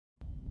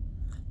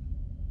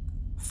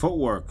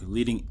Footwork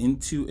leading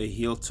into a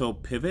heel toe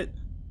pivot.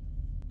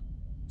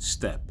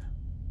 Step.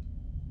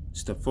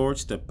 Step forward,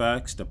 step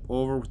back, step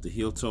over with the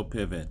heel toe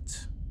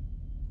pivot.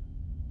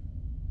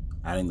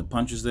 Adding the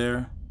punches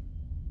there.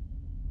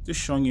 Just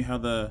showing you how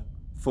the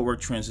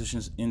footwork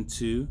transitions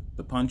into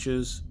the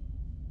punches.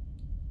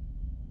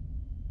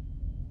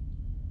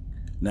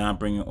 Now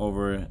bringing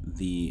over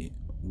the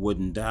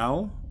wooden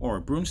dowel or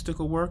a broomstick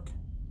will work.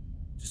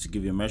 Just to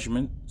give you a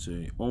measurement.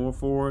 So over,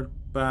 forward,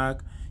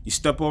 back. You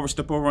step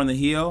over on the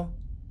heel.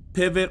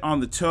 Pivot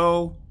on the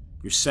toe.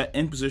 You're set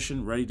in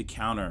position, ready to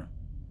counter.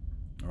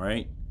 All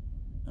right.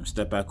 And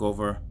step back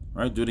over.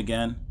 All right, do it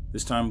again.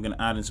 This time I'm going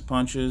to add in some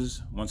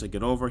punches. Once I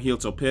get over, heel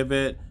toe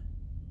pivot.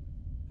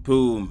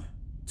 Boom.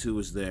 2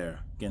 is there.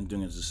 Again,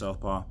 doing it as a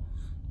southpaw.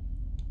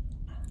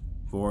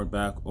 Forward,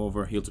 back,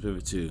 over, heel toe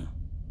pivot 2.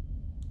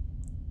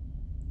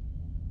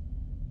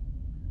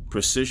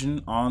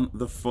 Precision on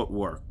the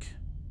footwork.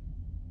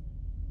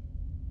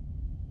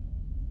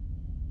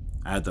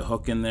 Add the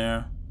hook in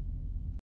there.